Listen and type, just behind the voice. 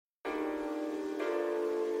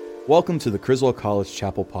Welcome to the Criswell College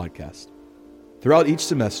Chapel Podcast. Throughout each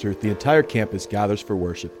semester, the entire campus gathers for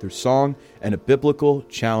worship through song and a biblical,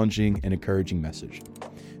 challenging, and encouraging message.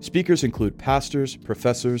 Speakers include pastors,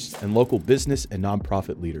 professors, and local business and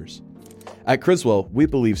nonprofit leaders. At Criswell, we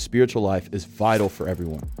believe spiritual life is vital for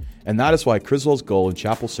everyone, and that is why Criswell's goal in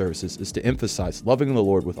chapel services is to emphasize loving the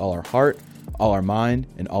Lord with all our heart, all our mind,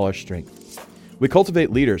 and all our strength. We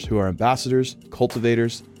cultivate leaders who are ambassadors,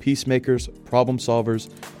 cultivators, peacemakers, problem solvers,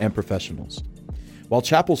 and professionals. While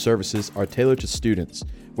chapel services are tailored to students,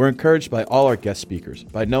 we're encouraged by all our guest speakers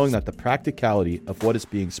by knowing that the practicality of what is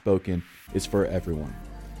being spoken is for everyone.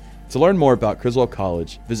 To learn more about Criswell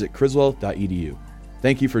College, visit criswell.edu.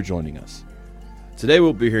 Thank you for joining us. Today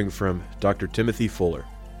we'll be hearing from Dr. Timothy Fuller.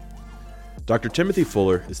 Dr. Timothy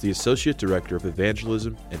Fuller is the Associate Director of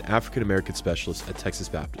Evangelism and African American Specialist at Texas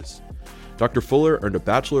Baptist. Dr. Fuller earned a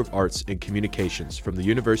Bachelor of Arts in Communications from the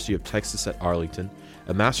University of Texas at Arlington,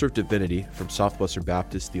 a Master of Divinity from Southwestern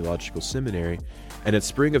Baptist Theological Seminary, and in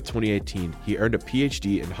spring of 2018, he earned a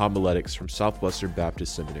Ph.D. in Homiletics from Southwestern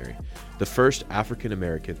Baptist Seminary, the first African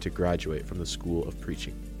American to graduate from the School of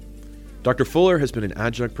Preaching. Dr. Fuller has been an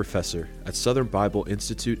adjunct professor at Southern Bible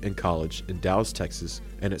Institute and College in Dallas, Texas,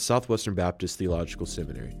 and at Southwestern Baptist Theological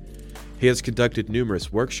Seminary. He has conducted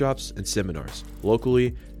numerous workshops and seminars,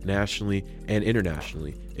 locally, nationally, and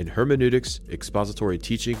internationally, in Hermeneutics, Expository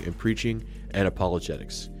Teaching and Preaching, and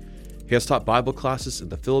Apologetics. He has taught Bible classes in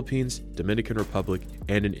the Philippines, Dominican Republic,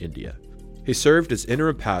 and in India. He served as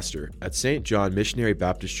interim pastor at St. John Missionary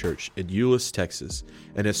Baptist Church in Euless, Texas,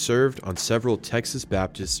 and has served on several Texas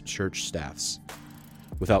Baptist Church staffs.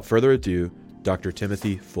 Without further ado, Dr.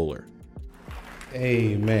 Timothy Fuller.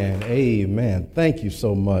 Amen. Amen. Thank you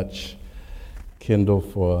so much, Kendall,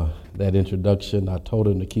 for that introduction. I told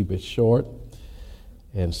him to keep it short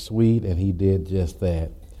and sweet, and he did just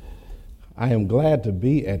that. I am glad to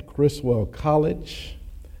be at Criswell College.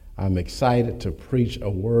 I'm excited to preach a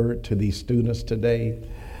word to these students today.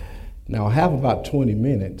 Now, I have about 20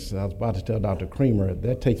 minutes. I was about to tell Dr. Creamer,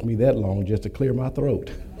 that takes me that long just to clear my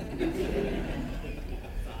throat.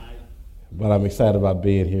 But I'm excited about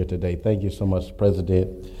being here today. Thank you so much,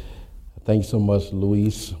 President. Thank you so much,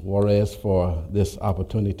 Luis Juarez, for this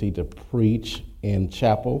opportunity to preach in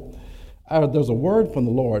chapel. There's a word from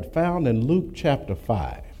the Lord found in Luke chapter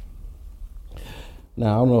 5.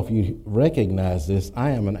 Now, I don't know if you recognize this.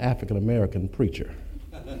 I am an African American preacher.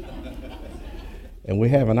 And we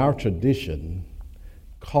have in our tradition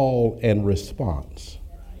call and response.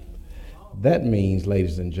 That means,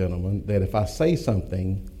 ladies and gentlemen, that if I say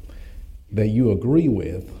something that you agree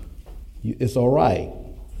with, it's all right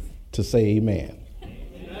to say amen.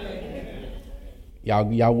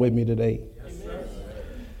 Y'all with me today? Yes, sir.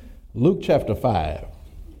 Luke chapter 5.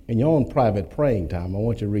 In your own private praying time, I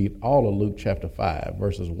want you to read all of Luke chapter 5,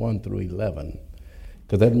 verses 1 through 11,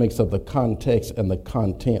 because that makes up the context and the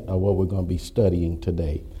content of what we're going to be studying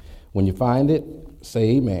today. When you find it,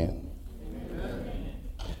 say amen. Amen.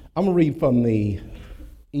 I'm going to read from the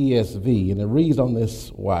ESV, and it reads on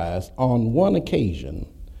this wise. On one occasion,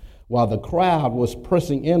 while the crowd was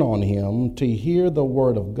pressing in on him to hear the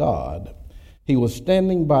word of God, he was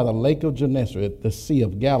standing by the lake of Gennesaret, the Sea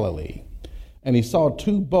of Galilee. And he saw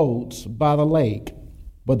two boats by the lake,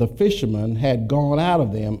 but the fishermen had gone out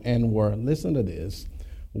of them and were, listen to this,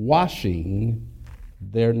 washing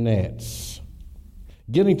their nets.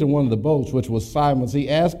 Getting to one of the boats, which was Simon's, he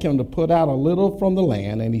asked him to put out a little from the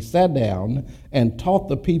land, and he sat down and taught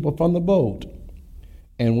the people from the boat.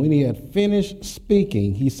 And when he had finished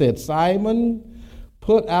speaking, he said, Simon,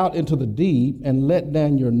 put out into the deep and let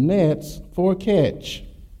down your nets for a catch.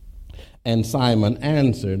 And Simon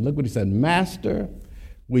answered, look what he said, Master,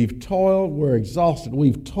 we've toiled, we're exhausted.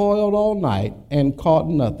 We've toiled all night and caught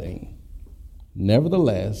nothing.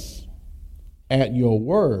 Nevertheless, at your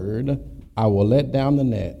word, I will let down the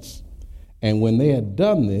nets. And when they had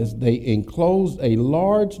done this, they enclosed a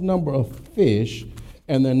large number of fish,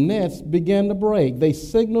 and the nets began to break. They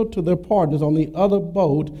signaled to their partners on the other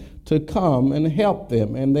boat to come and help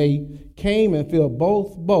them, and they came and filled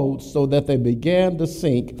both boats so that they began to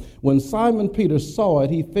sink. When Simon Peter saw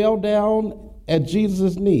it, he fell down at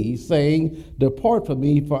Jesus' knees, saying, Depart from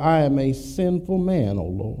me, for I am a sinful man, O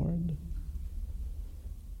Lord.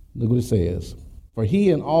 Look what it says. For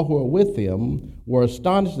he and all who were with him were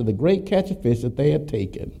astonished at the great catch of fish that they had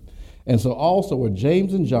taken. And so also were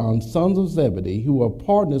James and John, sons of Zebedee, who were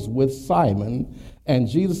partners with Simon. And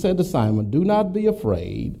Jesus said to Simon, Do not be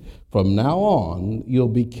afraid. From now on, you'll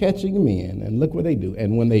be catching men. And look what they do.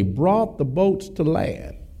 And when they brought the boats to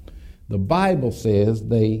land, the Bible says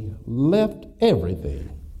they left everything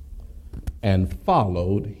and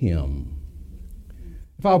followed him.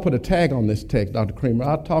 If I put a tag on this text, Dr. Creamer,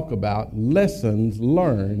 I'll talk about lessons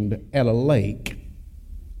learned at a lake.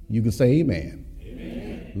 You can say amen.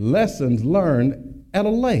 Amen. Lessons learned at a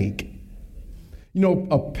lake. You know,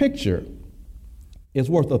 a picture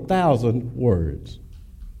is worth 1,000 words.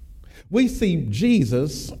 We see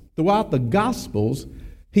Jesus throughout the Gospels.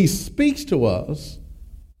 He speaks to us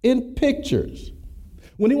in pictures.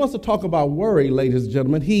 When he wants to talk about worry, ladies and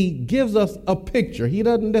gentlemen, he gives us a picture. He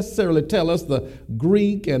doesn't necessarily tell us the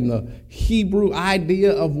Greek and the Hebrew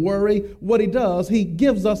idea of worry. What he does, he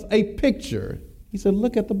gives us a picture. He said,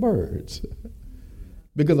 look at the birds.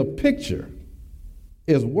 Because a picture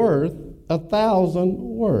is worth 1,000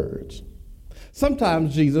 words.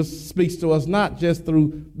 Sometimes Jesus speaks to us not just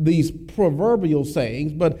through these proverbial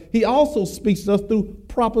sayings, but he also speaks to us through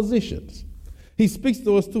propositions. He speaks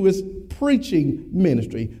to us through his preaching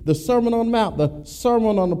ministry, the Sermon on the Mount, the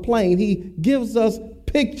Sermon on the Plain. He gives us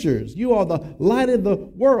pictures. You are the light of the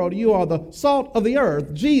world. You are the salt of the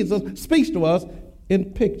earth. Jesus speaks to us in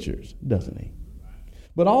pictures, doesn't he?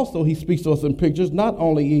 But also he speaks to us in pictures, not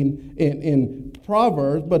only in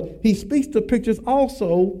Proverbs, but he speaks to pictures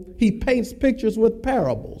also. He paints pictures with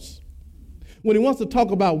parables. When he wants to talk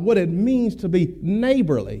about what it means to be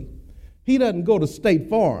neighborly, he doesn't go to State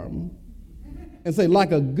Farm and say,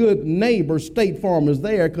 like a good neighbor, State Farm is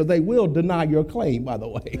there, because they will deny your claim, by the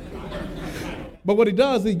way. But what he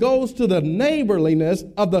does, he goes to the neighborliness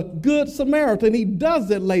of the Good Samaritan. He does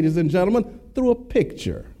it, ladies and gentlemen, through a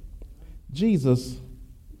picture. Jesus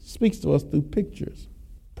speaks to us through pictures,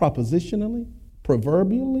 propositionally,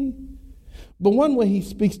 proverbially. But one way he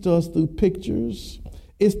speaks to us through pictures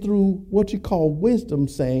is through what you call wisdom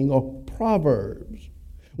saying or proverbs.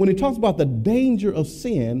 When he talks about the danger of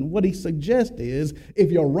sin, what he suggests is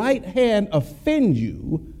if your right hand offends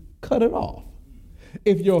you, cut it off.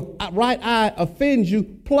 If your right eye offends you,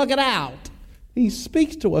 pluck it out. He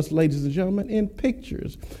speaks to us, ladies and gentlemen, in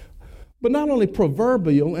pictures. But not only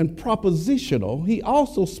proverbial and propositional, he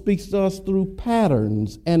also speaks to us through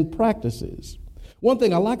patterns and practices. One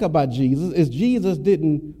thing I like about Jesus is Jesus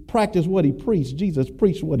didn't practice what he preached. Jesus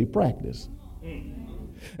preached what he practiced.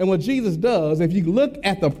 And what Jesus does, if you look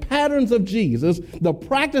at the patterns of Jesus, the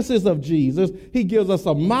practices of Jesus, he gives us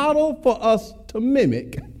a model for us to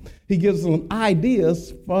mimic. He gives us some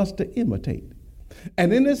ideas for us to imitate.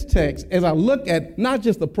 And in this text, as I look at not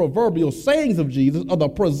just the proverbial sayings of Jesus or the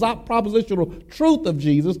propositional truth of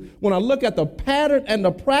Jesus, when I look at the pattern and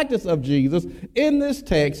the practice of Jesus, in this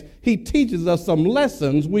text, he teaches us some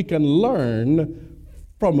lessons we can learn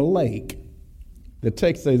from a lake. The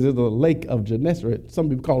text says it's the lake of Gennesaret. Some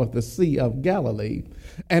people call it the Sea of Galilee.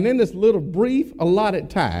 And in this little brief allotted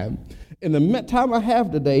time, in the time I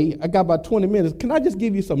have today, I got about 20 minutes. Can I just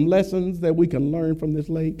give you some lessons that we can learn from this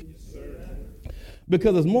lake?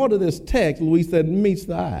 Because there's more to this text, Louise said, meets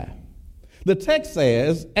the eye. The text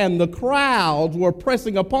says, and the crowds were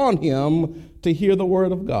pressing upon him to hear the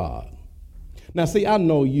word of God. Now, see, I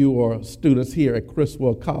know you are students here at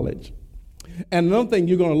Criswell College. And another thing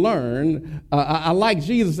you're going to learn, I like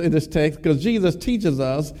Jesus in this text because Jesus teaches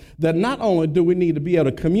us that not only do we need to be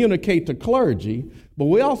able to communicate to clergy, but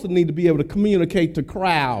we also need to be able to communicate to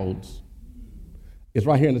crowds. It's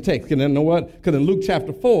right here in the text. You know what? Because in Luke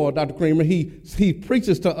chapter 4, Dr. Creamer, he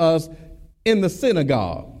preaches to us in the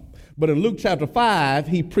synagogue. But in Luke chapter 5,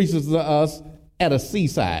 he preaches to us at a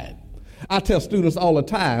seaside. I tell students all the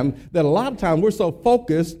time that a lot of times we're so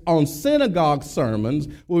focused on synagogue sermons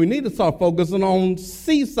when we need to start focusing on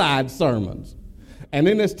seaside sermons. And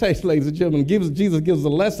in this text, ladies and gentlemen, Jesus gives a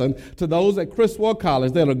lesson to those at Criswell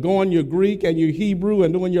College that are going your Greek and your Hebrew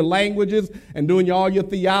and doing your languages and doing all your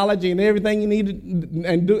theology and everything you need to,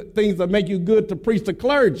 and do things that make you good to preach to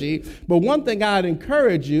clergy. But one thing I'd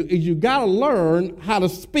encourage you is you got to learn how to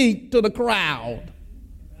speak to the crowd.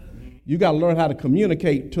 You got to learn how to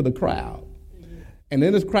communicate to the crowd. And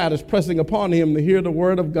then this crowd is pressing upon him to hear the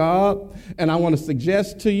word of God. And I want to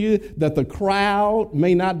suggest to you that the crowd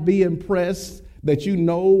may not be impressed that you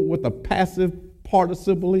know what the passive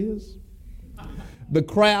participle is. The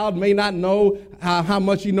crowd may not know how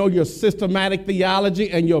much you know your systematic theology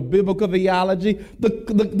and your biblical theology.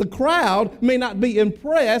 The crowd may not be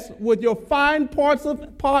impressed with your fine parts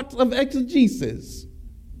of exegesis.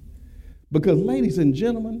 Because, ladies and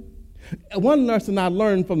gentlemen, one lesson I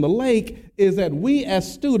learned from the lake is that we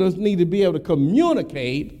as students need to be able to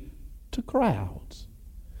communicate to crowds.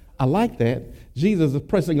 I like that. Jesus is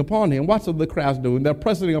pressing upon him. What's the crowds doing? They're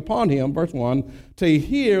pressing upon him, verse 1, to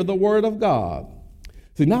hear the word of God.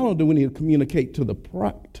 See, not only do we need to communicate to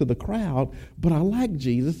the crowd, but I like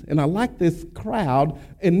Jesus and I like this crowd.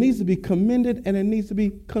 It needs to be commended and it needs to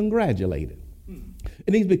be congratulated.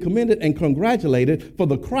 It needs to be commended and congratulated, for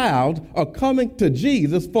the crowds are coming to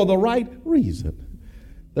Jesus for the right reason.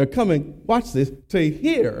 They're coming, watch this, to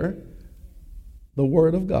hear the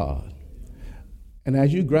Word of God. And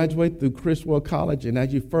as you graduate through Criswell College and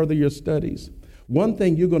as you further your studies, one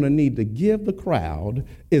thing you're going to need to give the crowd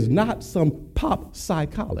is not some pop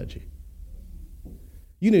psychology.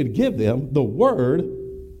 You need to give them the Word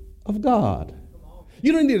of God.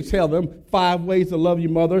 You don't need to tell them 5 ways to love your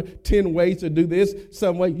mother, 10 ways to do this,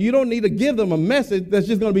 some way. You don't need to give them a message that's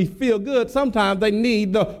just going to be feel good. Sometimes they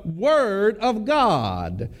need the Word of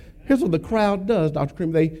God. Here's what the crowd does, Dr.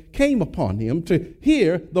 Cream. They came upon him to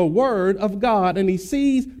hear the Word of God, and he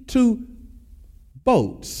sees 2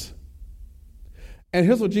 boats. And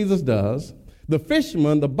here's what Jesus does. The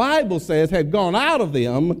fishermen, the Bible says, had gone out of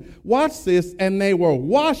them. Watch this, and they were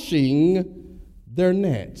washing their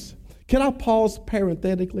nets. Can I pause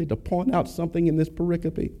parenthetically to point out something in this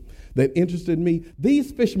pericope that interested me?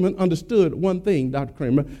 These fishermen understood one thing, Dr.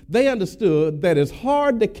 Kramer. They understood that it's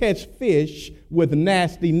hard to catch fish with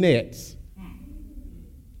nasty nets.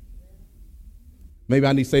 Maybe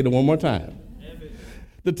I need to say that one more time.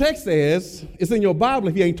 The text says, it's in your Bible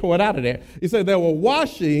if you ain't tore it out of there. It said they were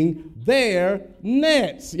washing their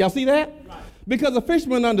nets. Y'all see that? Because the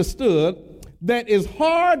fishermen understood that it's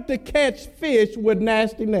hard to catch fish with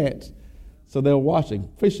nasty nets. So they're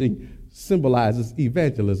washing. Fishing symbolizes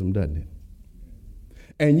evangelism, doesn't it?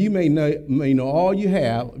 And you may know all you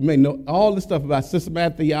have, may know all the stuff about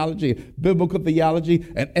systematic theology, biblical theology,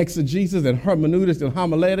 and exegesis, and hermeneutics, and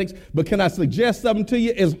homiletics. But can I suggest something to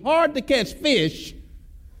you? It's hard to catch fish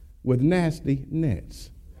with nasty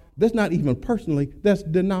nets. That's not even personally, that's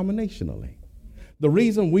denominationally. The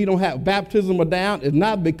reason we don't have baptism down is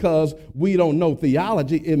not because we don't know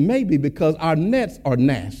theology. It may be because our nets are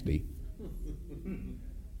nasty.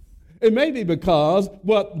 It may be because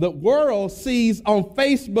what the world sees on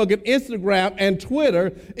Facebook and Instagram and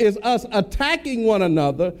Twitter is us attacking one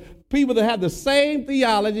another, people that have the same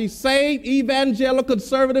theology, same evangelical,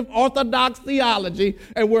 conservative, orthodox theology,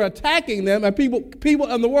 and we're attacking them, and people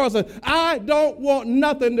in the world say, I don't want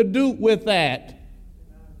nothing to do with that.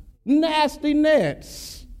 Nasty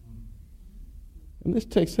nets. And this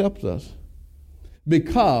text helps us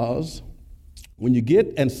because when you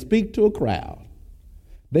get and speak to a crowd,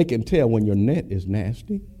 they can tell when your net is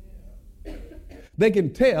nasty. They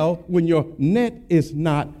can tell when your net is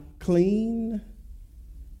not clean.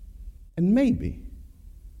 And maybe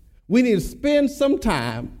we need to spend some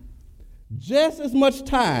time, just as much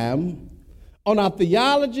time, on our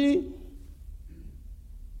theology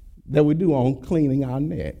that we do on cleaning our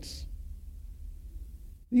nets.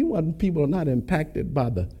 You know why people are not impacted by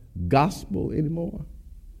the gospel anymore?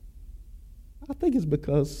 I think it's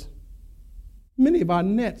because many of our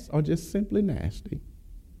nets are just simply nasty.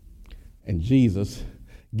 And Jesus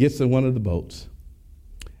gets in one of the boats.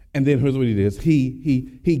 And then here's what he does.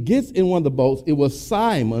 He gets in one of the boats. It was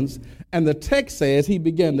Simon's. And the text says he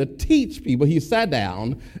began to teach people. He sat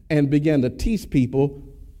down and began to teach people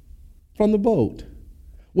from the boat.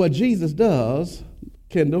 What Jesus does,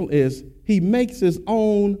 Kendall, is he makes his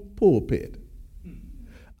own pulpit.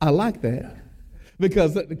 I like that.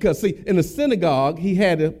 Because see, in the synagogue, he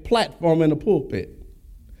had a platform and a pulpit.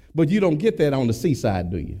 But you don't get that on the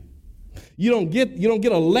seaside, do you? You don't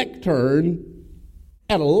get a lectern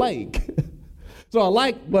at a lake. So I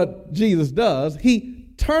like what Jesus does. He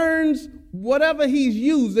turns whatever he's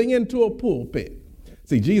using into a pulpit.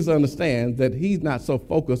 See, Jesus understands that he's not so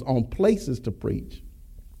focused on places to preach.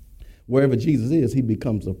 Wherever Jesus is, he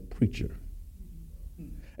becomes a preacher.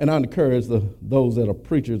 And I encourage those that are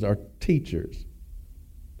preachers are teachers.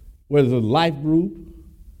 Whether it's a life group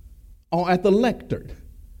or at the lectern,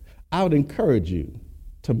 I would encourage you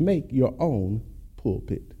to make your own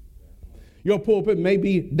pulpit. Your pulpit may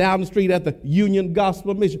be down the street at the Union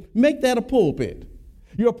Gospel Mission. Make that a pulpit.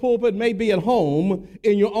 Your pulpit may be at home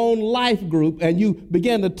in your own life group, and you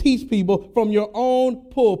begin to teach people from your own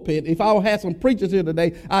pulpit. If I had some preachers here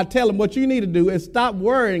today, I'd tell them what you need to do is stop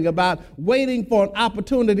worrying about waiting for an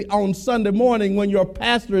opportunity on Sunday morning when your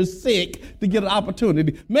pastor is sick to get an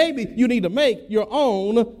opportunity. Maybe you need to make your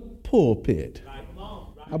own pulpit.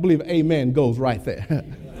 I believe amen goes right there.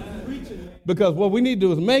 Because what we need to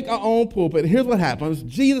do is make our own pulpit. Here's what happens.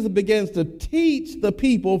 Jesus begins to teach the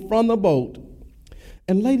people from the boat.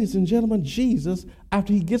 And ladies and gentlemen, Jesus,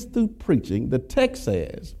 after he gets through preaching, the text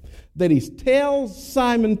says that he tells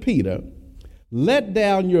Simon Peter, let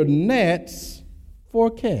down your nets for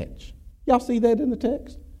a catch. Y'all see that in the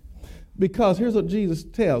text? Because here's what Jesus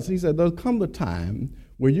tells. He said, there'll come the time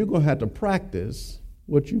where you're going to have to practice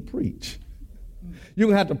what you preach. You're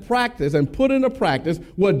going to have to practice and put into practice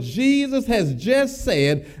what Jesus has just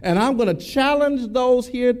said. And I'm going to challenge those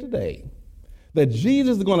here today that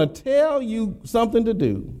Jesus is going to tell you something to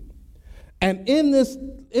do. And in this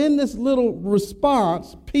little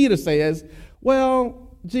response, Peter says,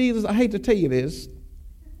 well, Jesus, I hate to tell you this.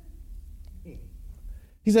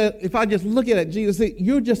 He said, if I just look at it, Jesus said,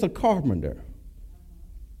 you're just a carpenter.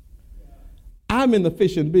 I'm in the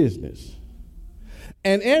fishing business.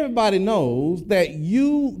 And everybody knows that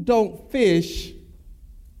you don't fish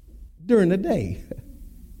during the day.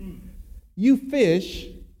 You fish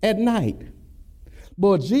at night.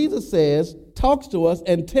 But Jesus says, talks to us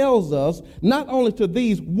and tells us, not only to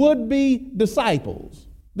these would-be disciples,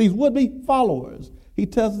 these would-be followers, he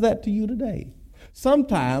tells that to you today.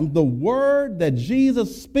 Sometimes the word that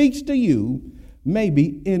Jesus speaks to you may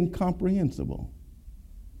be incomprehensible.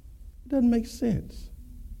 It doesn't make sense.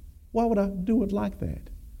 Why would I do it like that?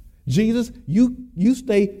 Jesus, you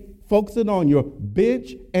stay focusing on your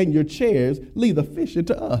bench and your chairs, leave the fishing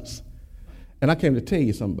to us. And I came to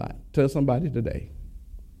tell somebody today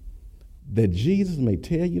that Jesus may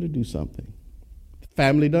tell you to do something.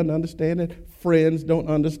 Family doesn't understand it. Friends don't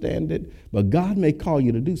understand it. But God may call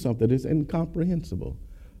you to do something that's incomprehensible.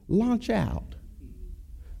 Launch out.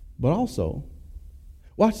 But also,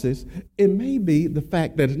 watch this. It may be the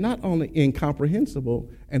fact that it's not only incomprehensible,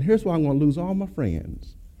 and here's why I'm going to lose all my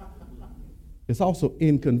friends. It's also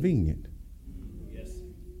inconvenient. Yes.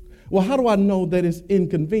 Well, how do I know that it's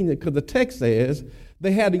inconvenient? Because the text says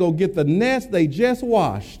they had to go get the nets they just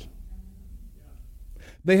washed.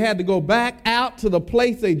 They had to go back out to the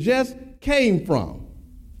place they just came from.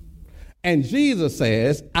 And Jesus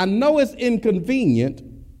says, I know it's inconvenient,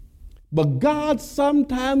 but God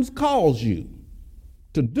sometimes calls you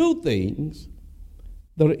to do things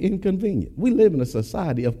that are inconvenient. We live in a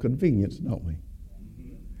society of convenience, don't we?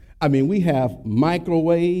 I mean, we have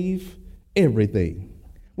microwave everything.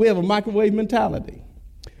 We have a microwave mentality.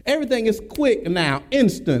 Everything is quick now,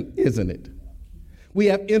 instant, isn't it? We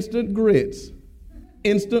have instant grits,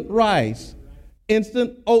 instant rice,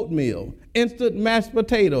 instant oatmeal, instant mashed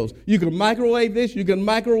potatoes. You can microwave this, you can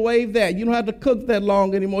microwave that. You don't have to cook that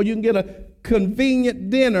long anymore. You can get a convenient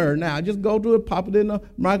dinner now. Just go to it, pop it in the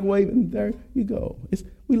microwave, and there you go.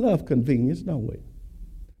 We love convenience, don't we?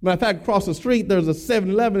 Matter of fact, across the street, there's a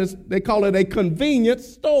 7-Eleven. They call it a convenience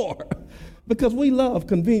store because we love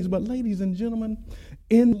convenience. But ladies and gentlemen,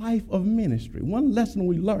 in life of ministry, one lesson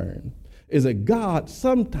we learn is that God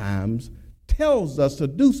sometimes tells us to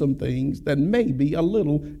do some things that may be a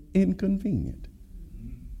little inconvenient.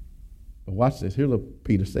 But watch this. Here's what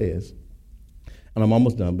Peter says. And I'm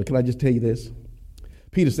almost done, but can I just tell you this?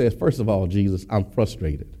 Peter says, first of all, Jesus, I'm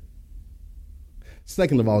frustrated.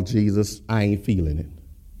 Second of all, Jesus, I ain't feeling it.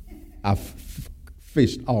 I've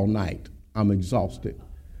fished all night. I'm exhausted.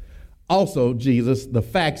 Also, Jesus, the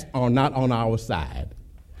facts are not on our side.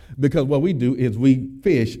 Because what we do is we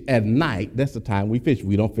fish at night. That's the time we fish.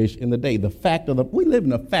 We don't fish in the day. We live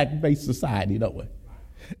in a fact-based society, don't we?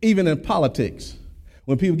 Even in politics,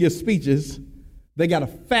 when people give speeches, they got a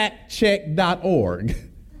factcheck.org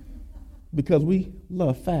because we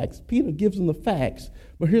love facts. Peter gives them the facts.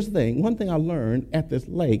 But here's the thing. One thing I learned at this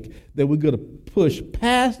lake, that we're going to push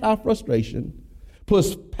past our frustration,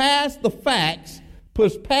 push past the facts,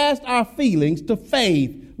 push past our feelings to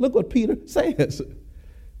faith. Look what Peter says.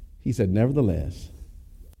 He said, nevertheless,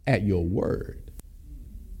 at your word,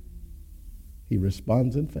 he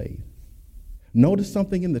responds in faith. Notice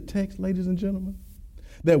something in the text, ladies and gentlemen,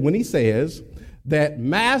 that when he says that,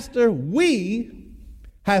 Master, we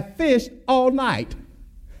have fished all night.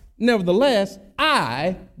 Nevertheless,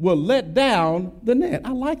 I will let down the net.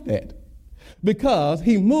 I like that because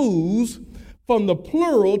he moves from the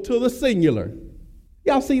plural to the singular.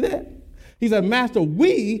 Y'all see that? He said, Master,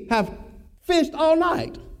 we have fished all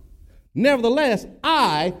night. Nevertheless,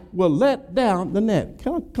 I will let down the net.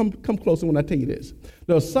 Can I come closer when I tell you this?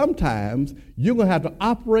 There's sometimes you're going to have to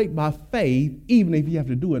operate by faith even if you have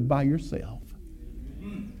to do it by yourself.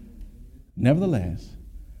 Nevertheless,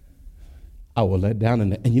 I will let down the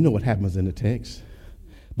net. And you know what happens in the text?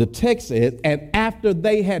 The text says, and after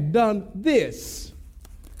they had done this.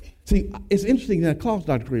 See, it's interesting that clause,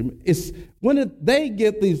 Dr. Cream, it's when they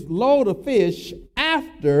get these load of fish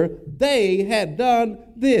after they had done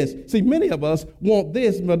this. See, many of us want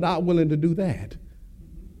this but not willing to do that.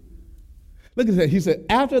 Look at that. He said,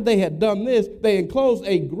 after they had done this, they enclosed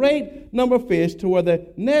a great number of fish to where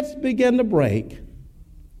the nets began to break,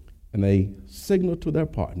 and they signaled to their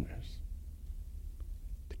partners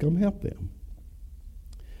to come help them.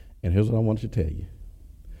 And here's what I want to tell you.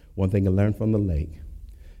 One thing I learned from the lake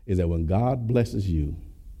is that when God blesses you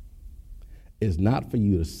is not for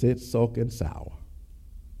you to sit, sulk, and sour.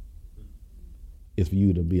 It's for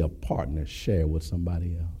you to be a partner, share with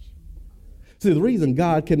somebody else. See, the reason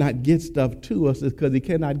God cannot get stuff to us is because he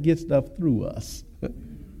cannot get stuff through us.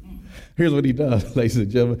 Here's what he does, ladies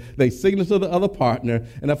and gentlemen. They signal to the other partner,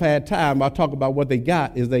 and if I had time, I'll talk about what they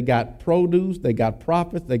got. Is they got produce, they got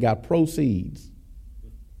profits, they got proceeds.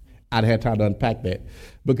 I'd had time to unpack that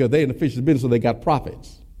because they're in the fishing business, so they got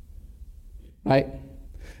profits, right?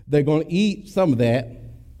 They're going to eat some of that,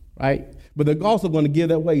 right? But they're also going to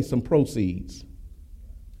give away some proceeds.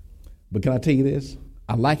 But can I tell you this?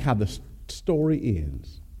 I like how the story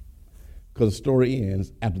ends, because the story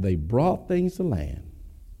ends after they brought things to land.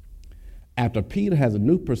 After Peter has a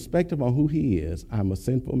new perspective on who he is, I'm a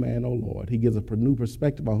sinful man, O Lord. He gives a new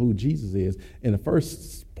perspective on who Jesus is. In the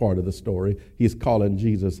first part of the story, he's calling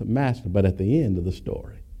Jesus Master, but at the end of the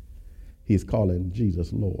story, he's calling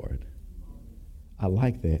Jesus Lord. I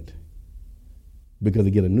like that because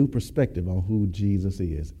they get a new perspective on who Jesus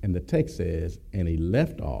is. And the text says, and he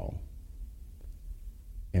left all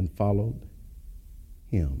and followed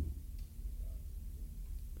him.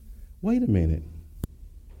 Wait a minute.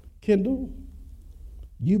 Kendall,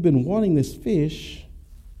 you've been wanting this fish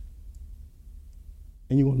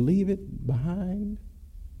and you're going to leave it behind?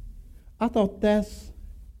 I thought that's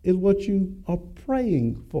what you are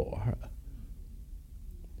praying for.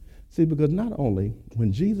 See, because not only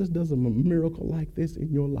when Jesus does a miracle like this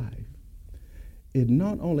in your life, it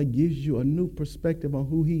not only gives you a new perspective on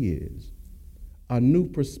who he is, a new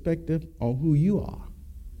perspective on who you are,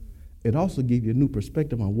 it also gives you a new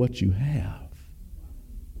perspective on what you have.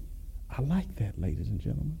 I like that, ladies and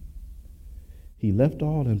gentlemen. He left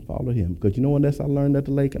all and followed him. Because you know what else I learned at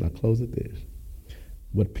the lake? And I'll close with this.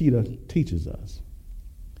 What Peter teaches us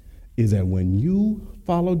is that when you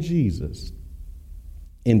follow Jesus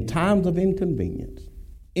in times of inconvenience,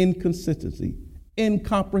 inconsistency,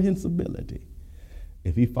 incomprehensibility,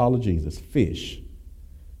 if you follow Jesus, fish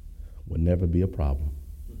will never be a problem.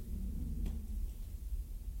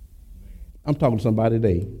 I'm talking to somebody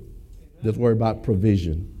today that's worried about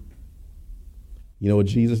provision. You know what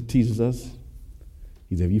Jesus teaches us?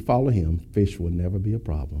 He said, if you follow him, fish will never be a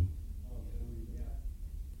problem.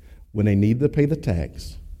 When they need to pay the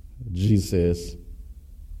tax, Jesus says,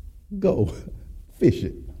 go fish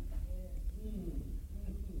it.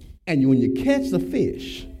 And when you catch the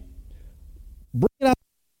fish, bring it out,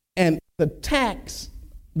 and the tax,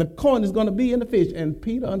 the coin is going to be in the fish. And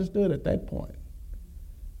Peter understood at that point,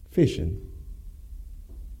 fishing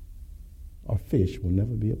or fish will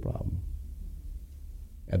never be a problem.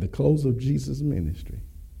 At the close of Jesus' ministry,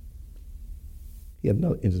 he had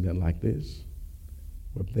another incident like this,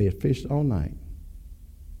 where they had fished all night.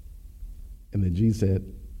 And then Jesus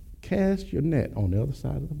said, cast your net on the other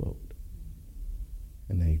side of the boat.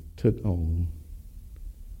 And they took on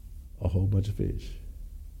a whole bunch of fish.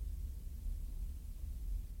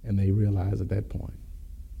 And they realized at that point,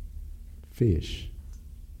 fish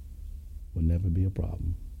will never be a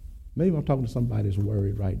problem. Maybe I'm talking to somebody that's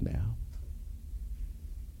worried right now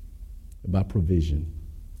about provision.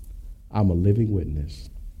 I'm a living witness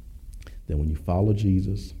that when you follow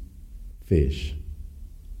Jesus, fish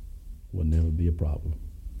will never be a problem.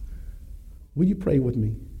 Will you pray with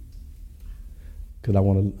me? Because I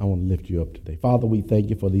want to lift you up today. Father, we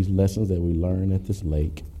thank you for these lessons that we learn at this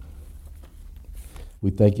lake.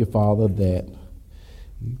 We thank you, Father, that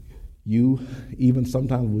you, even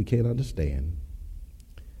sometimes we can't understand,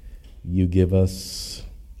 you give us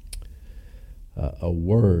a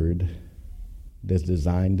word that's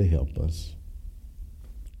designed to help us.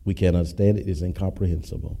 We can't understand it. It's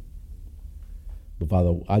incomprehensible. But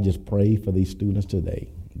Father, I just pray for these students today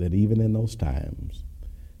that even in those times,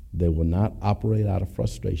 they will not operate out of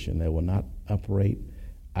frustration. They will not operate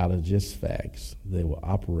out of just facts. They will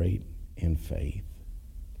operate in faith.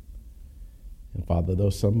 And Father,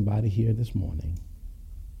 there's somebody here this morning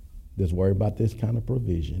that's worried about this kind of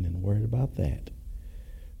provision and worried about that.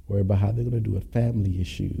 Worried about how they're going to do it, family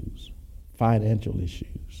issues, financial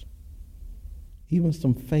issues, even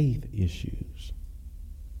some faith issues.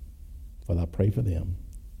 Father, I pray for them.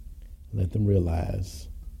 Let them realize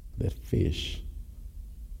that fish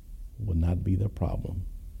will not be their problem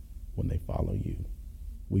when they follow you.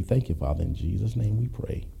 We thank you, Father. In Jesus' name we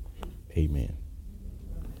pray. Amen.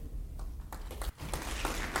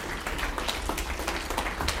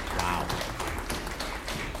 Wow.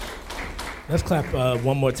 Let's clap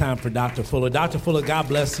one more time for Dr. Fuller. Dr. Fuller, God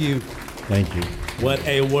bless you. Thank you. What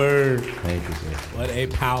a word. Thank you, sir. What a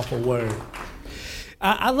powerful word.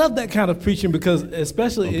 I love that kind of preaching because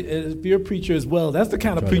especially if you're a preacher as well, that's the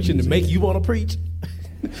kind of preaching to make you want to preach.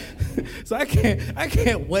 So I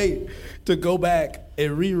can't wait to go back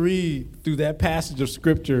and reread through that passage of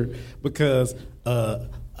scripture because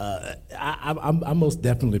I'm most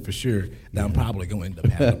definitely for sure that I'm probably going to end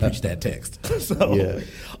up having to preach that text. So,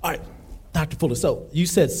 all right, Dr. Fuller. So you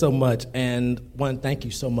said so much, and one, thank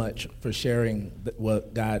you so much for sharing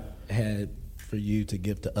what God had for you to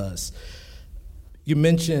give to us. You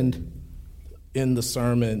mentioned in the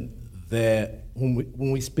sermon that when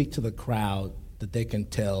we speak to the crowd, that they can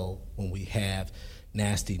tell when we have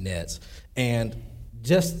nasty nets. And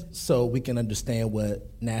just so we can understand what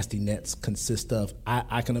nasty nets consist of,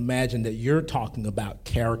 I can imagine that you're talking about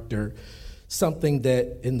character, something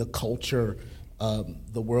that in the culture,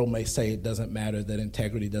 the world may say it doesn't matter, that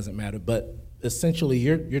integrity doesn't matter, but essentially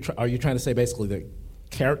are you trying to say basically that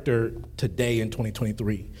character today in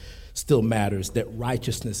 2023 still matters, that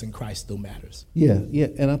righteousness in Christ still matters? Yeah,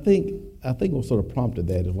 and I think what sort of prompted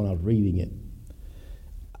that is when I was reading it.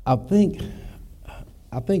 I think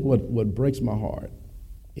what breaks my heart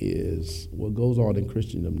is what goes on in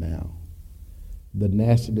Christendom now. The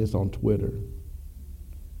nastiness on Twitter,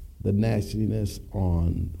 the nastiness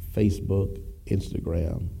on Facebook,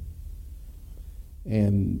 Instagram.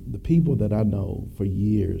 And the people that I know for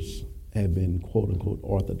years have been quote-unquote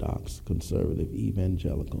orthodox, conservative,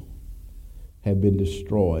 evangelical, have been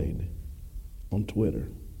destroyed on Twitter.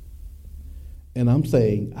 And I'm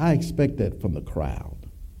saying I expect that from the crowd.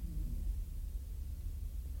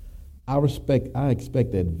 I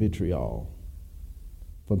expect that vitriol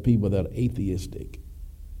from people that are atheistic.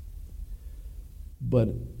 But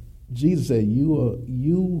Jesus said,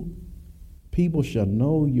 you people shall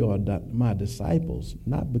know my disciples,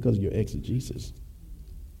 not because of your exegesis.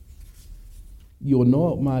 You'll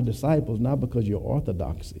know my disciples not because of your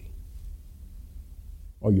orthodoxy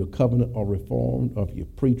or your covenant or reformed or your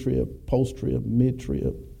pre-trib, post-trib,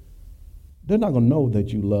 mid-trib. They're not going to know that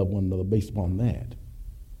you love one another based upon that.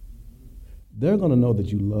 They're going to know that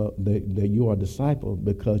that you are disciples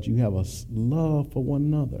because you have a love for one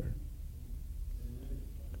another.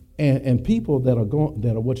 And people that are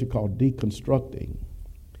what you call deconstructing,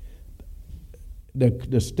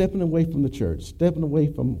 they're stepping away from the church, stepping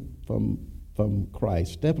away from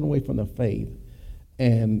Christ, stepping away from the faith.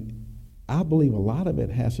 And I believe a lot of it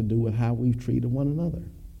has to do with how we've treated one another.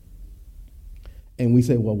 And we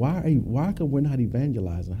say, well, why come we're not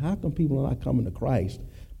evangelizing? How come people are not coming to Christ?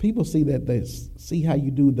 People see that, they see how you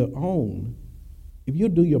do their own. If you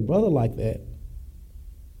do your brother like that,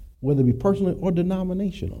 whether it be personally or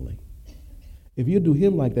denominationally, if you do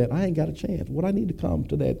him like that, I ain't got a chance. What I need to come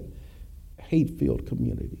to that hate-filled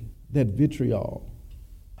community, that vitriol.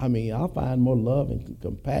 I mean, I'll find more love and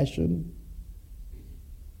compassion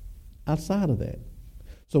outside of that.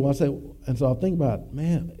 So I think about,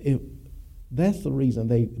 man, if that's the reason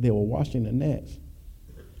they were washing their nets.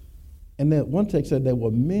 And that one text said they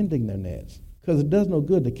were mending their nets, because it does no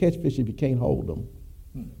good to catch fish if you can't hold them.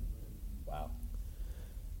 Wow.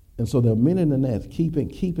 And so they're mending the nets,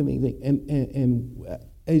 keeping anything. And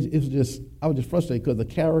it was just, I was just frustrated because the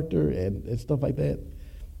character and stuff like that,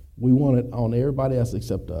 we want it on everybody else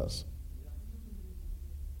except us.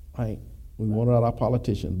 Right? We want it out of our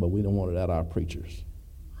politicians, but we don't want it out of our preachers.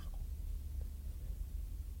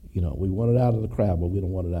 You know, we want it out of the crowd, but we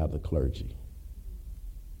don't want it out of the clergy.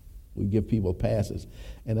 We give people passes.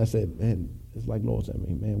 And I said, man, it's like Lord said,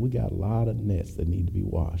 man, we got a lot of nets that need to be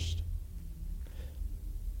washed.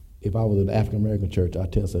 If I was in the African American church,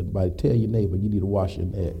 I'd tell somebody, tell your neighbor you need to wash your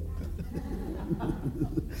net.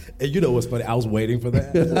 And you know what's funny? I was waiting for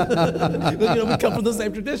that. We come from the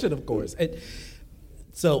same tradition, of course. And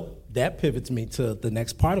so that pivots me to the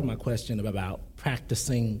next part of my question about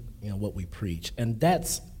practicing, what we preach. And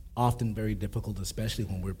that's often very difficult, especially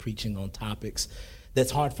when we're preaching on topics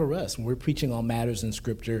that's hard for us. When we're preaching on matters in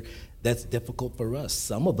Scripture, that's difficult for us.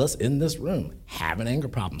 Some of us in this room have an anger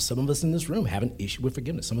problem. Some of us in this room have an issue with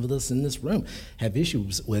forgiveness. Some of us in this room have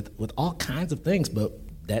issues with all kinds of things, but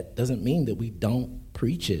that doesn't mean that we don't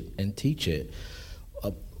preach it and teach it.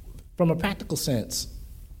 From a practical sense,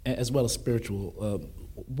 as well as spiritual,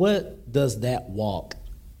 what does that walk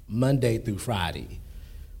Monday through Friday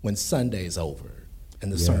when Sunday's over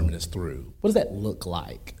and the sermon is through? What does that look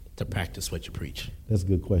like to practice what you preach? That's a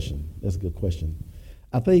good question.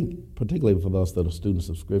 I think, particularly for those that are students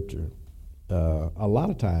of Scripture, a lot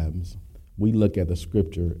of times we look at the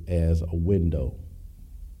Scripture as a window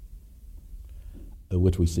in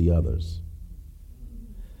which we see others.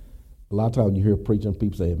 A lot of times you hear preaching,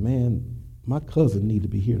 people say, man, my cousin need to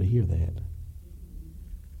be here to hear that.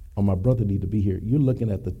 Or my brother need to be here. You're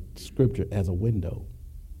looking at the Scripture as a window.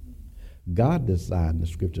 God designed the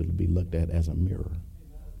Scripture to be looked at as a mirror.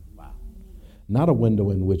 Not a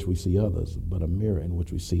window in which we see others, but a mirror in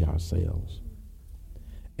which we see ourselves.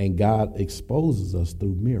 And God exposes us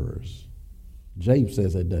through mirrors. James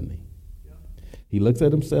says that, doesn't he? He looks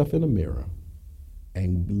at himself in a mirror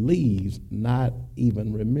and leaves not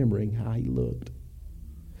even remembering how he looked.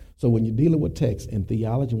 So when you're dealing with text in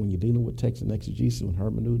theology, when you're dealing with text in exegesis and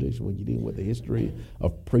hermeneutics, when you're dealing with the history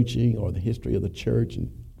of preaching or the history of the church and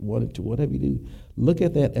whatever you do, look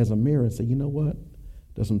at that as a mirror and say, you know what?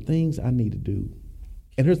 There's some things I need to do.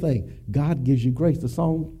 And here's the thing, God gives you grace. The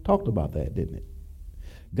song talked about that, didn't it?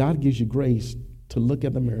 God gives you grace to look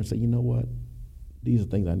at the mirror and say, you know what? These are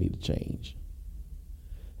things I need to change.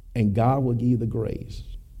 And God will give you the grace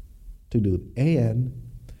to do it. And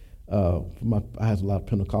I have a lot of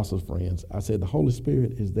Pentecostal friends. I said the Holy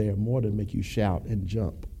Spirit is there more to make you shout and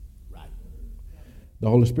jump. Right. The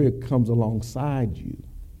Holy Spirit comes alongside you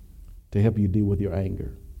to help you deal with your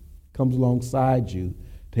anger. Comes alongside you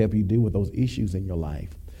to help you deal with those issues in your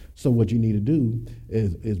life. So what you need to do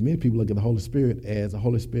is many people look at the Holy Spirit as the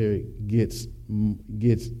Holy Spirit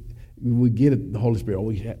we get it, the Holy Spirit,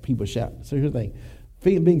 or people shout. So here's the thing.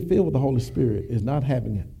 Being filled with the Holy Spirit is not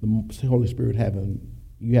having the Holy Spirit having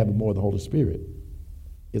more of the Holy Spirit.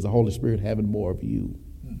 It's the Holy Spirit having more of you.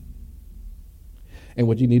 And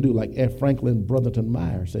what you need to do, like F. Franklin Brotherton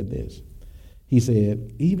Meyer said this. He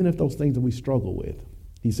said, even if those things that we struggle with,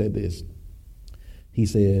 he said this. He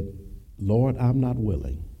said, Lord, I'm not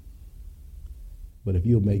willing, but if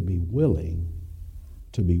you'll make me willing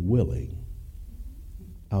to be willing,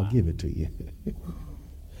 I'll give it to you.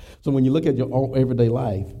 So when you look at your own everyday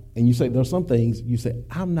life and you say, there's some things you say,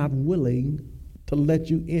 I'm not willing to let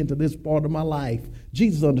you into this part of my life.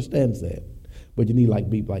 Jesus understands that. But you need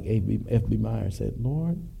be like F.B. Meyer said,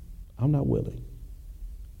 Lord, I'm not willing.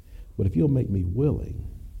 But if you'll make me willing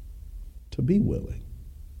to be willing,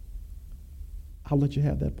 I'll let you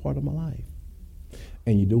have that part of my life.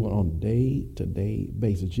 And you do it on a day-to-day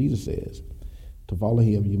basis. Jesus says, to follow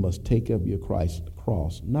him, you must take up your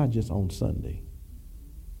cross, not just on Sunday,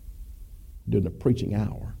 during the preaching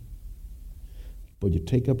hour, but you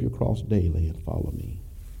take up your cross daily and follow me.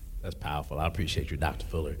 That's powerful. I appreciate you, Dr.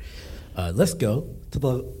 Fuller. Let's go to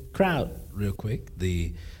the crowd real quick,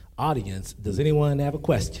 the audience. Does anyone have a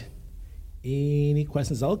question? Any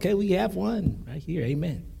questions? Okay, we have one right here.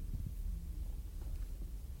 Amen.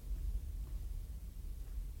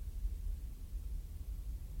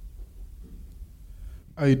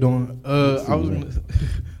 How you doing? I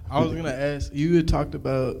was gonna ask. You had talked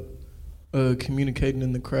about communicating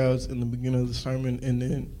in the crowds in the beginning of the sermon, and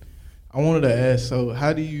then I wanted to ask. So,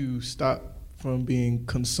 how do you stop from being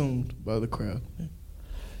consumed by the crowd?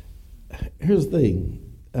 Here's the thing.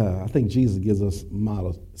 I think Jesus gives us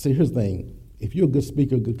models. See, here's the thing. If you're a good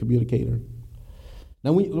speaker, a good communicator.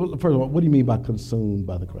 Now, first of all, what do you mean by consumed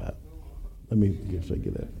by the crowd? Let me get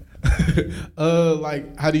that.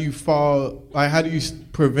 How do you fall? Like, how do you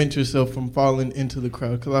prevent yourself from falling into the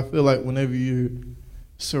crowd? Because I feel like whenever you're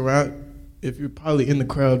if you're probably in the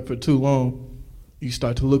crowd for too long, you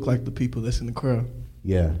start to look like the people that's in the crowd.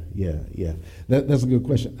 Yeah. That's a good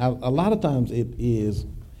question. A lot of times it is,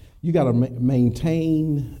 you got to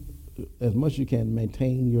maintain, as much as you can,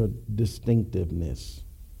 maintain your distinctiveness,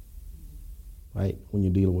 right, when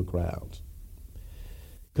you're dealing with crowds.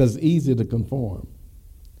 Because it's easier to conform.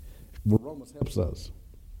 But Romans helps us.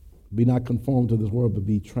 Be not conformed to this world, but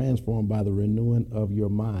be transformed by the renewing of your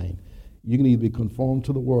mind. You can either be conformed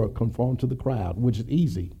to the world, conformed to the crowd, which is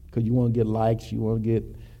easy, because you want to get likes, you want to get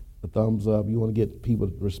a thumbs up, you want to get people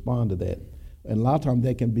to respond to that. And a lot of times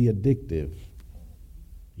that can be addictive.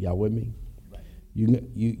 Y'all with me? Right. You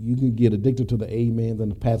can get addicted to the amens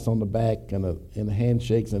and the pats on the back and the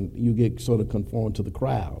handshakes, and you get sort of conformed to the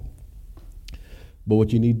crowd. But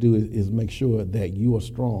what you need to do is make sure that you are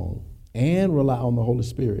strong and rely on the Holy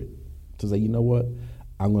Spirit to say, you know what,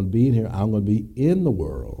 I'm going to be in here, I'm going to be in the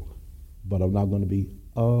world, but I'm not going to be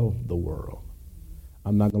of the world.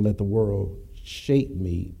 I'm not going to let the world shape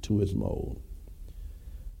me to its mold.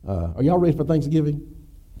 Are y'all ready for Thanksgiving?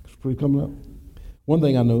 It's coming up. One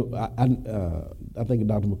thing I know, I think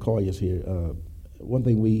Dr. McCoy is here. One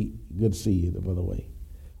thing good to see you, by the way.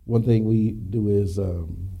 One thing we do is,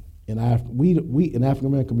 in African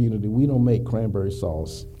American community, we don't make cranberry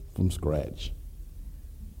sauce from scratch.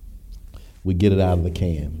 We get it out of the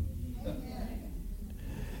can.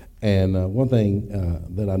 And one thing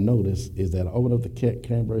that I noticed is that I open up the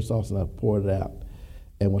cranberry sauce and I pour it out.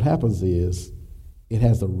 And what happens is it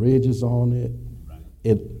has the ridges on it. Right.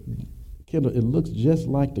 It looks just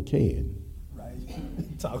like the can.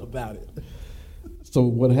 Right. Talk about it. So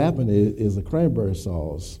what happened is the cranberry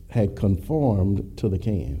sauce had conformed to the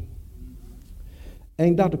can.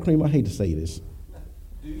 And Dr. Cream, I hate to say this,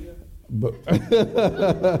 but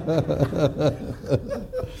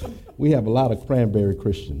we have a lot of cranberry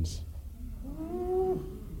Christians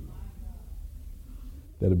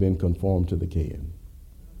that have been conformed to the can.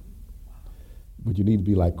 But you need to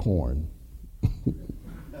be like corn.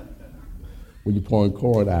 When you're pouring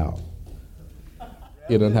corn out,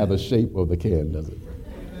 it doesn't have the shape of the can, does it?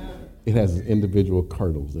 It has individual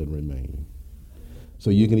kernels that remain. So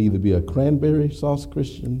you can either be a cranberry sauce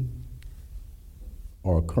Christian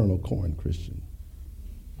or a kernel corn Christian.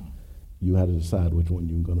 You have to decide which one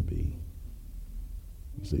you're going to be.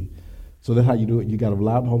 You see? So that's how you do it. You got to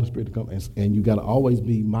allow the Holy Spirit to come, and you got to always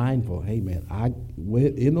be mindful. Hey, man,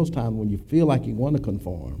 in those times when you feel like you want to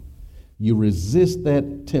conform, you resist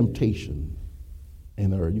that temptation.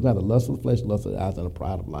 And you got the lust of the flesh, lust of the eyes, and the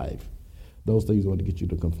pride of life. Those things want to get you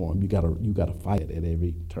to conform. You got to fight it at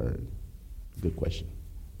every turn. Good question.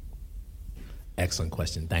 Excellent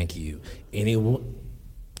question. Thank you. Anyone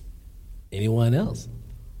else?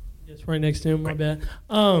 Yes, right next to him. My bad.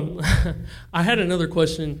 I had another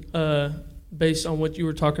question based on what you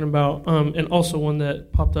were talking about, and also one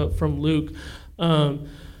that popped up from Luke, from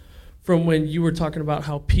when you were talking about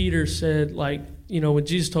how Peter said, like, when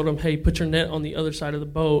Jesus told him, "Hey, put your net on the other side of the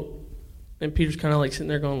boat," and Peter's kind of like sitting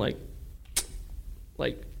there going, like,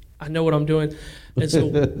 I know what I'm doing. And so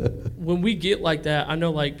when we get like that, I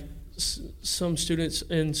know like some students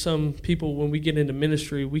and some people, when we get into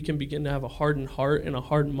ministry, we can begin to have a hardened heart and a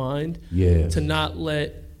hardened mind. Yes. To not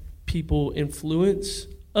let people influence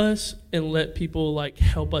us and let people like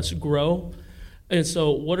help us grow. And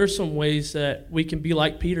so what are some ways that we can be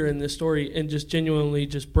like Peter in this story and just genuinely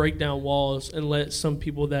just break down walls and let some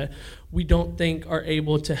people that we don't think are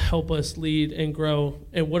able to help us lead and grow?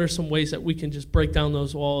 And what are some ways that we can just break down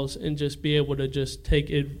those walls and just be able to just take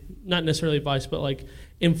it, not necessarily advice, but like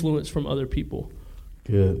influence from other people?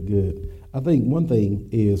 Good. I think one thing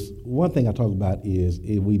I talk about is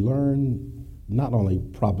if we learn not only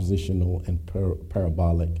propositional and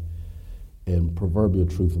parabolic and proverbial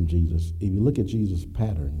truth from Jesus. If you look at Jesus'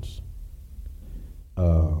 patterns,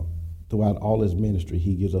 throughout all his ministry,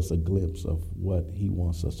 he gives us a glimpse of what he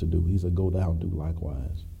wants us to do. He said, "Go thou and do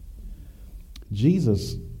likewise."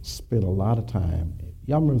 Jesus spent a lot of time.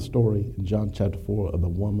 Y'all remember the story in John chapter 4 of the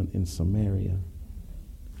woman in Samaria?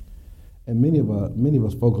 And many of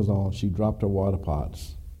us focus on she dropped her water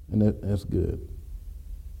pots, and that's good,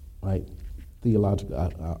 right? Theologically,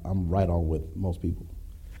 I'm right on with most people.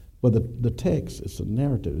 But the text, it's a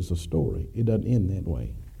narrative, it's a story. It doesn't end that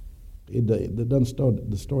way.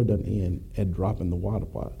 The story doesn't end at dropping the water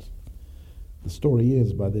pots. The story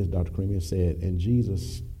is by this, Dr. Creamy said, and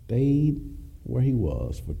Jesus stayed where he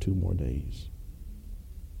was for 2 more days.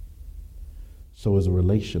 So it's a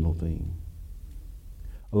relational thing.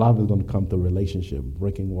 A lot of it's going to come through relationship,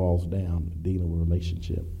 breaking walls down, dealing with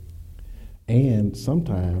relationship. And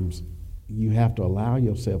sometimes you have to allow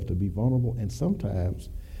yourself to be vulnerable, and sometimes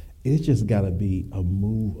it's just got to be a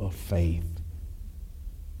move of faith.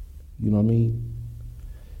 You know what I mean?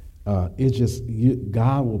 It's just,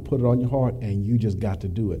 God will put it on your heart, and you just got to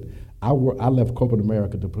do it. I left corporate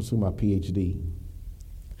America to pursue my Ph.D.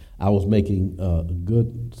 I was making a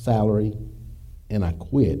good salary, and I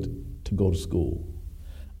quit to go to school.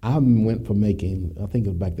 I went from making, I think it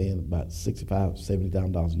was back then, about $65,000,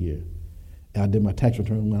 $70,000 a year. And I did my tax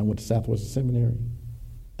return when I went to Southwestern Seminary,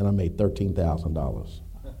 and I made $13,000.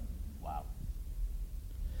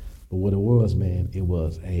 But what it was, man, it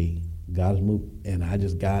was God's move, and I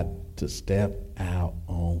just got to step out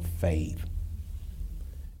on faith.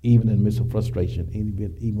 Even in the midst of frustration,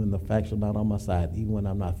 even when the facts are not on my side, even when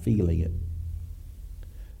I'm not feeling it,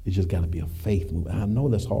 it's just got to be a faith move. And I know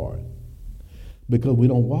that's hard because we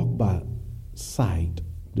don't walk by sight,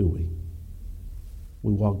 do we?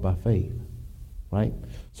 We walk by faith, right?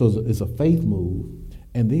 So it's a faith move,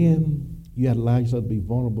 and then you got to allow yourself to be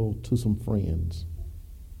vulnerable to some friends.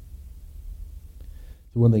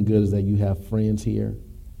 So one thing good is that you have friends here,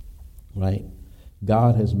 right?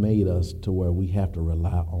 God has made us to where we have to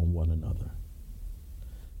rely on one another.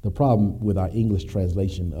 The problem with our English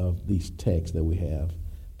translation of these texts that we have,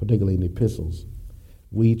 particularly in the epistles,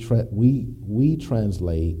 we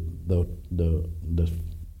translate the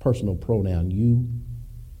personal pronoun you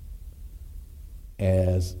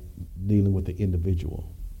as dealing with the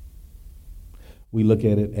individual. We look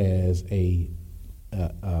at it as a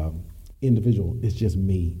individual. It's just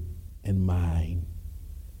me and mine.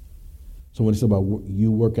 So when it's about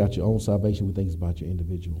you work out your own salvation, we think it's about your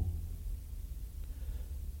individual.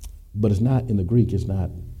 But it's not, in the Greek, it's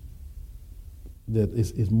not, that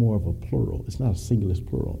it's more of a plural. It's not a singular, it's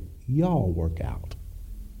plural. Y'all work out.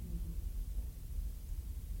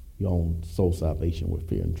 your own soul salvation with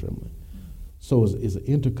fear and trembling. So it's an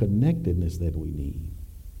interconnectedness that we need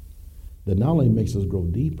that not only makes us grow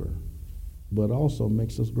deeper, but also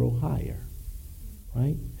makes us grow higher,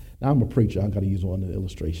 right? Now, I'm a preacher. I've got to use one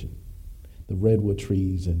illustration. The redwood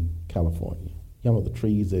trees in California. You know, the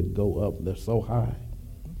trees that go up, they're so high.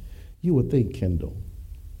 You would think, Kendall,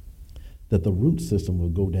 that the root system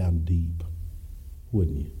would go down deep,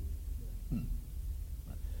 wouldn't you?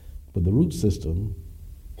 But the root system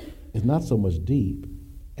is not so much deep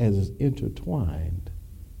as it's intertwined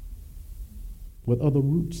with other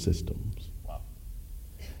root systems. Wow.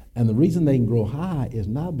 And the reason they can grow high is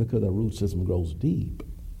not because the root system grows deep,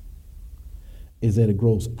 is that it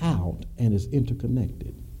grows out and is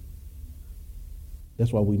interconnected.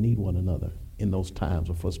 That's why we need one another in those times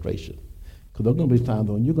of frustration. Because there are going to be times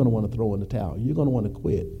when you're going to want to throw in the towel. You're going to want to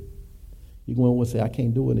quit. You're going to want to say, I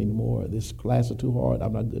can't do it anymore. This class is too hard.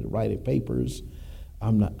 I'm not good at writing papers.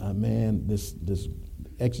 I'm not, this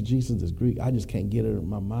exegesis, this Greek, I just can't get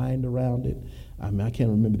my mind around it. I can't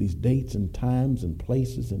remember these dates and times and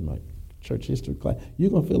places in my church history class. You're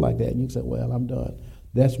going to feel like that, and you can say, well, I'm done.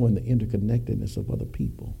 That's when the interconnectedness of other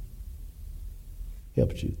people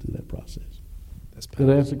helps you through that process. That's powerful.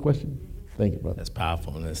 Did I answer the question? Thank you, brother. That's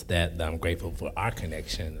powerful, and it's that I'm grateful for our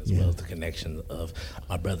connection as well as the connection of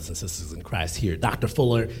our brothers and sisters in Christ here. Dr.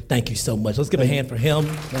 Fuller, thank you so much. Let's give a hand for him.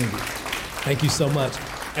 Thank you. Thank you so much.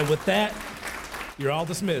 And with that, you're all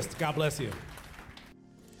dismissed. God bless you.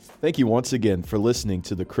 Thank you once again for listening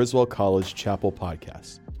to the Criswell College Chapel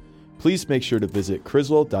Podcast. Please make sure to visit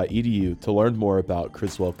criswell.edu to learn more about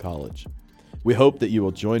Criswell College. We hope that you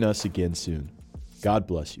will join us again soon. God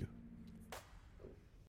bless you.